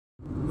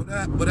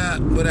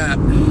What up?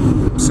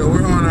 So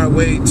we're on our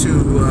way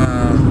to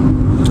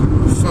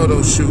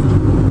photo shoot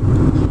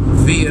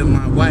via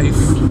my wife.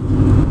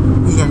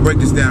 Who's gonna break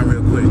this down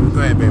real quick?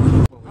 Go ahead, baby.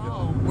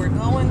 Oh, we're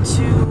going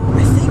to,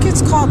 I think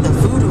it's called the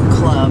Voodoo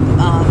Club,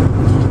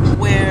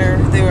 where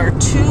there are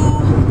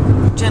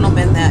two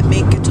gentlemen that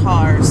make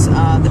guitars.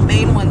 The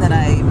main one that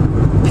I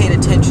paid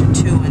attention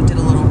to and did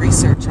a little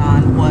research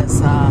on was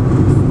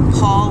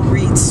Paul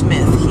Reed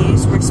Smith.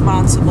 He's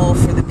responsible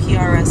for the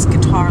PRS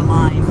guitar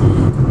line,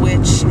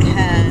 which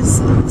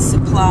has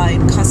supplied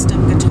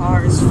custom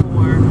guitars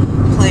for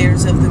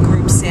players of the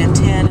group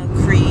Santana,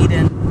 Creed,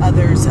 and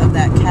others of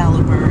that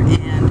caliber.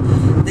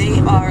 And they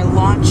are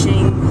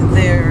launching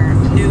their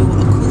new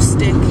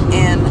acoustic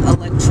and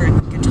electric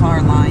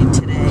guitar line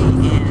today,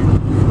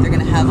 and they're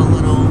going to have a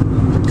little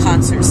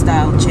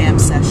concert-style jam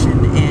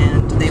session,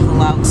 and they've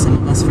allowed some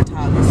of us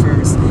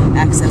photographers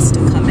access to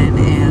come in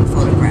and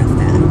photograph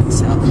that.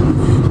 So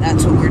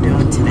that's what we're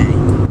doing today.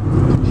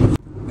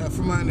 Now,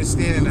 from my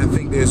understanding, I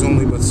think there's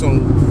only but so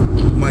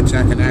much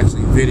I can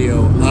actually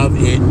video of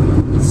it,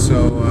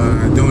 so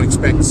I don't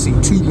expect to see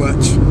too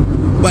much,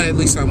 but at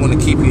least I want to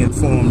keep you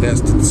informed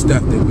as to the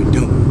stuff that we're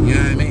doing, you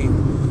know what I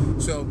mean?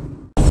 So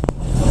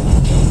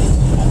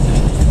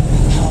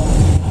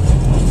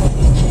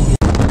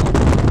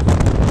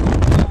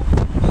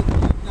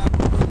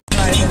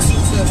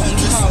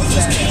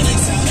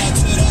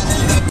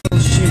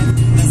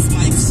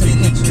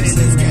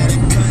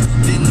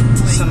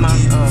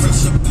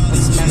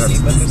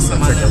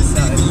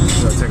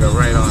take a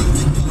right on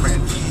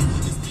print.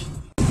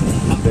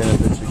 The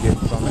benefits you get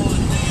from it.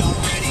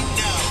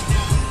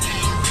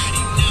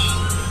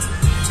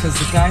 Because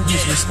the guy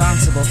who's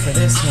responsible for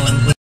this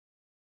one.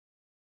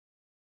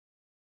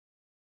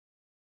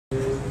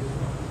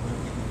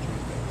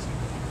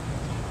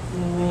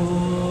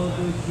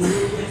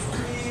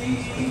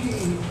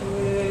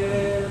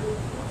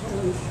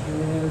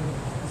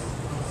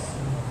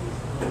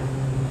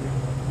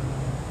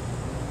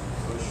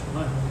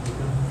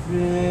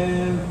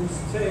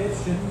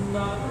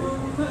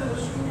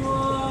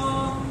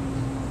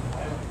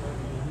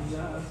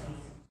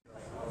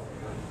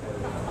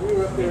 We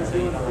were up there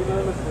doing, you know,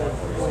 Tony McManus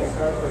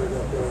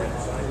up there.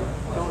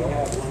 Tony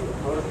had one of the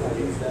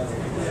prototypes that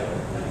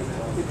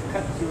it's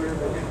cut to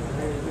everything.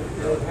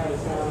 It kind of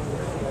sounds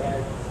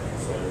like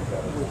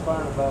we're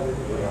fine about it.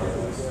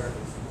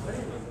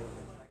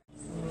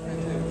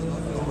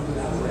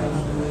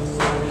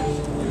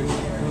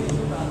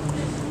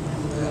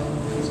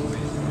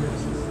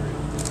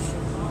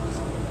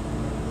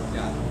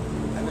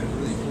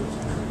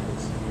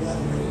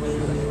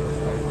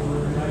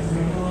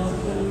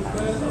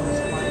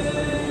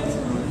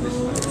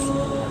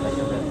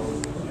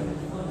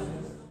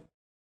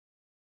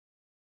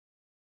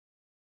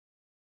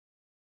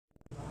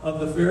 Of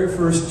the very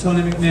first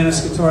Tony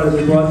McManus guitar that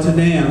we brought to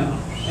NAMM,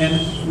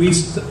 and we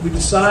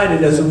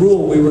decided as a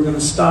rule we were going to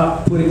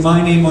stop putting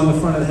my name on the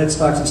front of the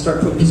headstocks and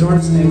start putting his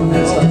artist's name on the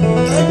headstock,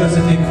 because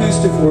in the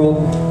acoustic world,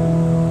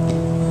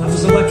 I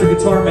was an electric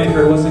guitar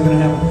maker, it wasn't going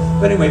to happen.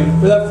 But anyway,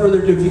 without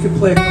further ado, if you could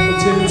play a couple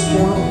tunes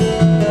for him.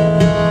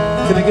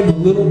 Can I give him a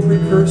little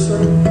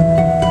precursor?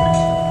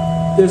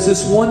 There's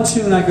this one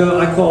tune I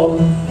called,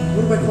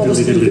 what do I call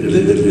this tune?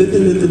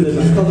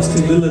 I call this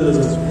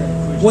tune.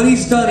 When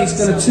he's done, he's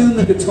going to tune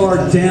the guitar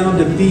down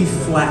to B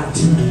flat.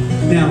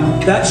 Now,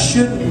 that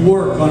shouldn't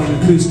work on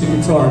an acoustic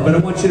guitar, but I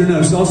want you to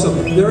notice also,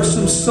 there are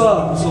some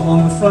subs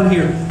along the front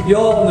here.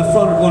 Y'all in the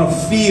front are going to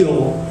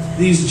feel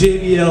these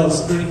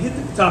JBLs. Let me hit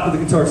the top of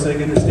the guitar so I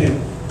can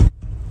understand.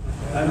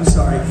 I'm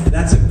sorry,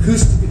 that's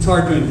acoustic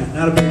guitar doing that,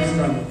 not a bass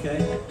drum,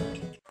 okay?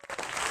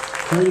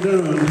 How you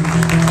doing?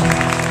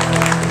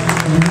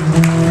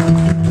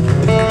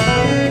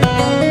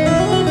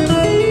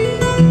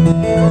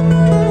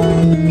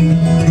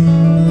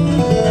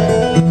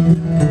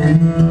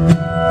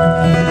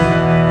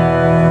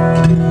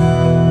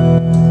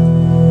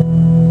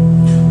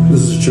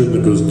 This is a tune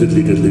that goes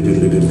diddly diddly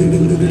diddly diddly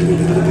diddly diddly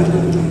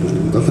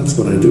diddly. That's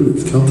what I do.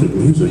 It's Celtic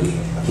music.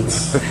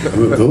 That's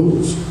how it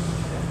goes.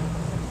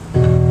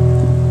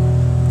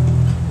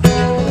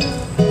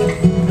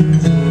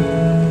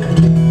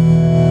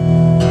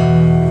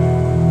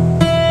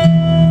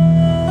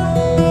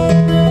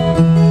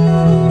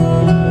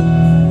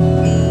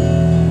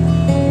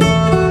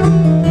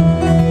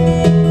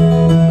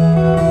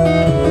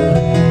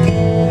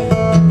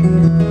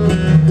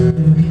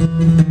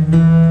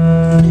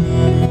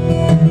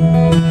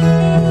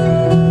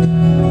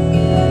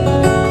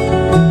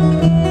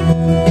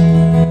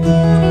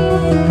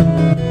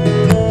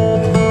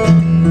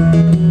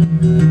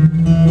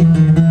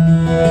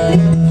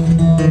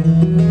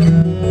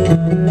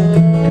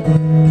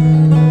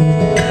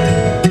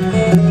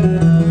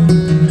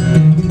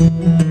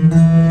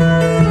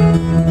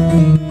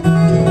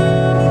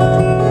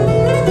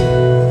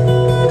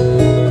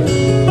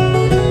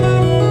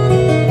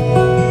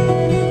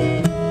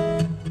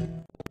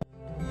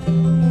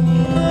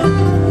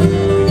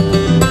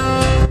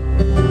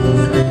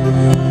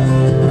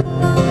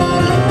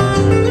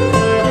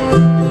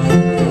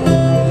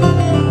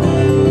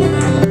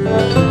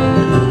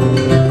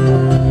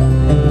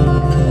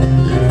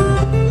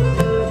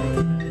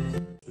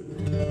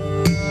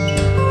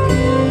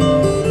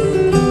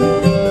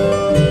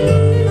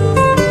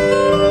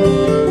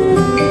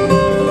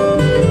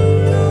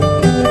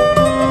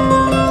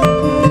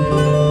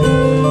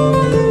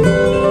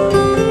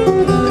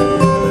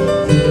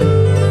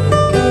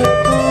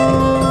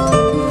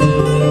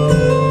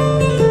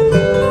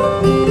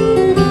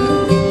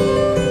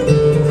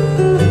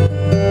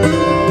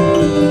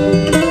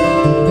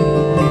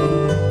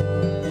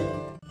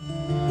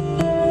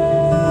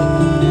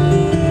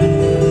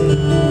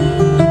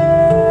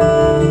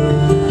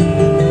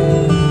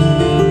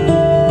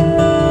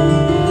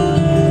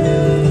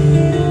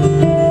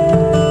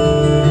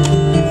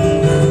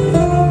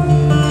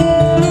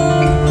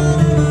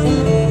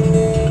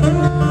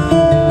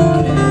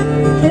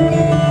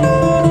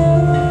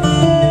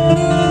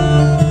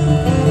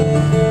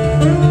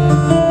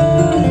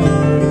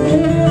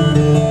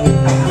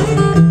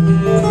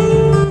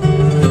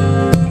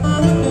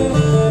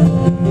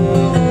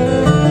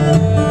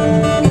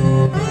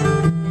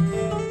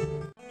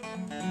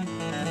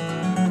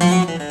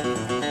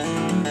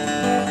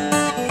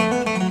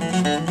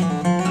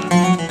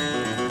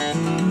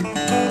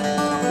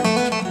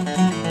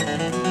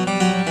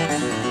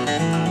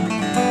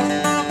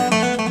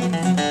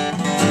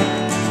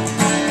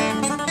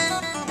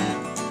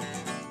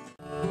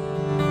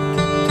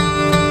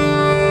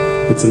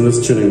 It's in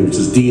this tuning, which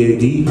is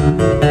D-A-D,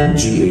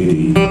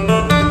 G-A-D,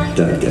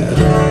 Dadgad.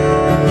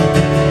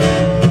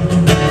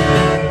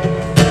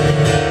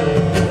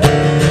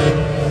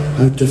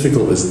 How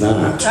difficult is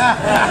that?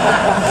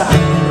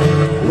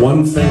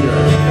 One finger.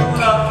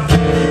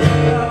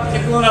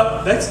 Keep going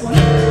up. Next one.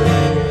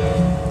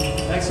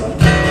 Next one.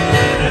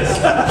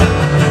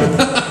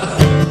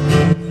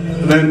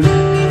 And then,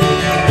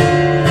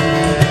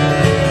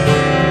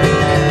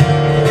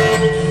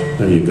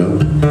 there you go.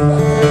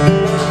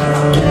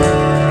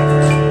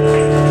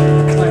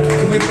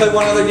 Can we play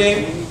one other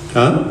game?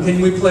 Huh?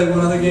 Can we play one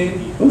other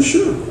game? Oh,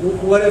 sure.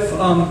 What if,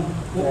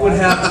 what would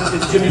happen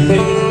if Jimmy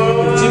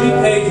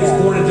Page was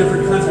born in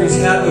different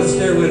countries, how would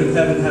Stairway to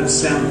Heaven have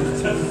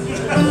sounded?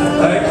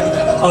 Right?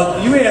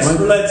 You asked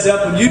for Led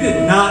Zeppelin, you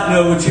did not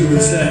know what you were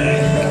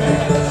saying.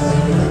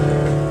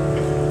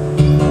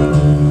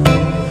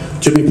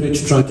 Jimmy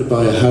Page tried to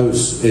buy a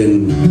house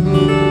in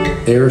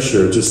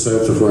Ayrshire, just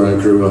south of where I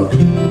grew up.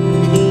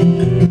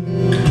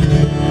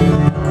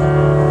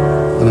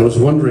 And I was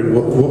wondering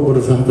what would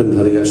have happened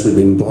had he actually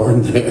been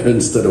born there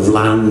instead of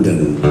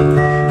Landon.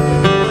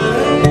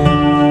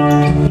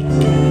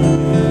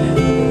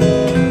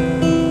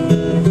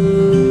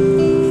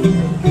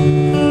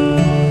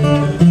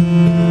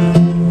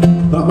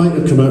 That might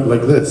have come out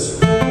like this.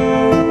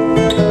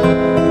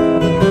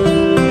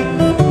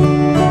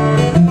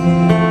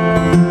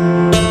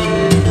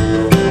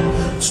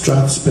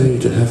 Strathspey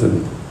to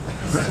heaven.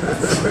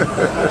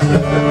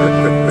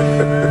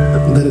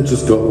 And then it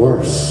just got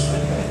worse.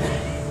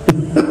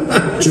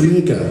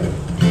 Jamaica.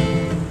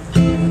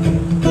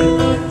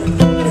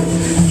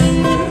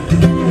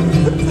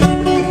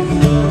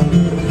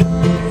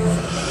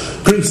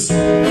 Greece.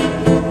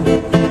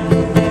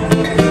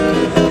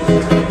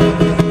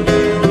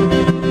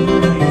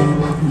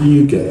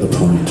 You get the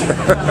point.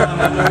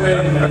 Wait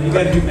a minute, you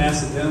gotta do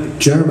Macedonia.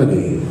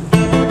 Germany.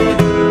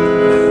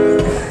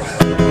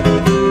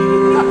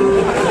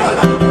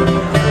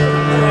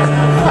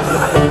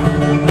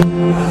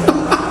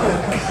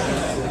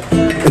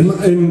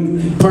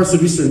 In parts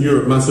of Eastern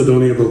Europe,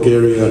 Macedonia,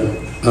 Bulgaria,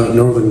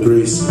 northern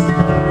Greece,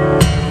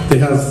 they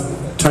have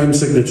time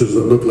signatures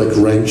that look like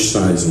wrench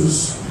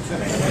sizes.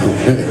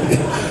 Okay.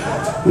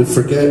 They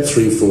forget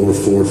 3, 4,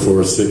 4,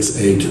 4, 6,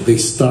 8. They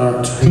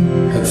start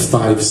at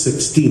 5,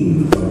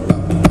 16.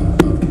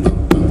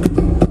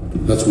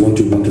 That's 1,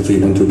 2, 1, 2, 3,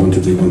 1, 2, 1,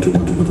 2, 3, 1, 2,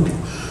 1, 2, 1, 2,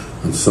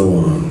 and so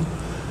on.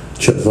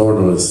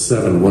 Chetvorno is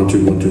 7, 1,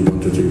 2, 1, 2, 1,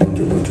 2, 3, 1,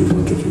 2, 1, 2,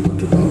 1, 2, 3, 1,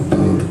 2, 1,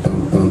 2,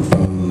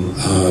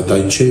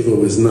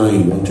 Daichevo is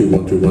 9, 1, 2,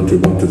 1, 2, 1, 2,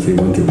 1, 2, 3,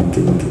 1, 2, 1,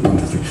 2, 1, 2, 1,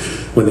 2, 3.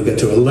 When they get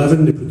to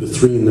 11, they put the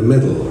 3 in the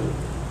middle.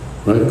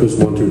 Right? It goes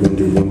 1, 2, 1,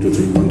 2, 1, 2,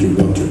 3, 1, 2,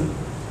 1, 2.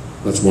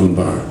 That's one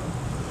bar.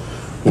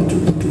 1, 2,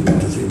 1, 2, 1,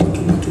 2, 3, 1,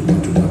 2, 1, 2,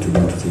 1, 2, 1, 2,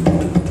 1, 2, 3, 1,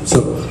 2, 1, 2. So,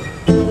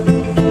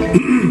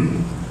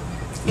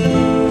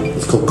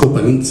 it's called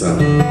Kopanitsa.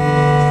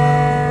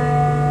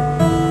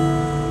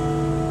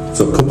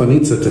 So,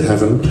 Kopanitsa to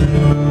heaven. If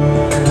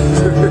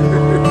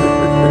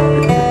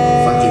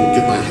I can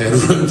get my head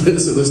around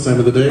this at this time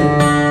of the day.